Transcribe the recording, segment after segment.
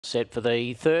Set for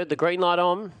the third, the green light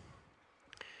on.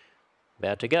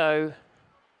 About to go.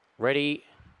 Ready.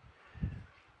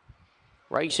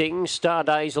 Racing, Star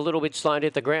Days a little bit slow to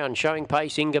hit the ground, showing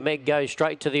pace. Inga Meg goes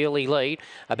straight to the early lead.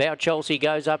 About Chelsea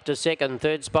goes up to second.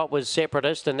 Third spot was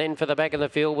Separatist, and then for the back of the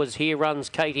field was Here Runs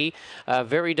Katie.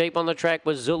 Very deep on the track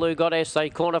was Zulu Goddess. They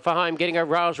corner for home, getting a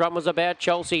rails run was About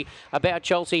Chelsea. About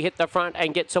Chelsea hit the front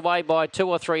and gets away by 2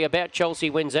 or 3. About Chelsea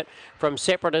wins it from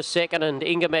Separatist second and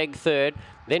Inga Meg third.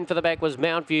 Then for the back was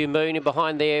Mount View Moon, and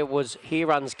behind there was Here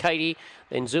Runs Katie,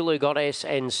 then Zulu Goddess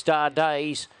and Star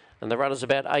Days. And the runner's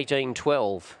about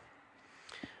 18.12.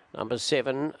 Number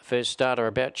 7, first starter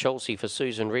About Chelsea for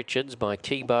Susan Richards by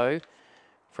Kebo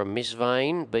from Miss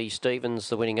Vane. B. Stevens,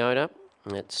 the winning owner.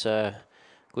 It's a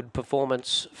good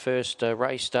performance first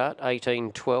race start,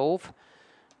 18.12.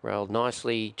 Railed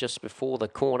nicely just before the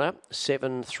corner,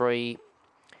 7, 3,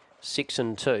 6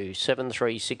 and 2. 7,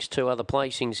 3, 6, 2 other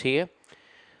placings here.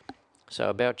 So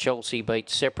About Chelsea beat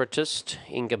Separatist,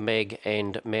 Inga Meg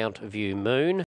and Mount View Moon.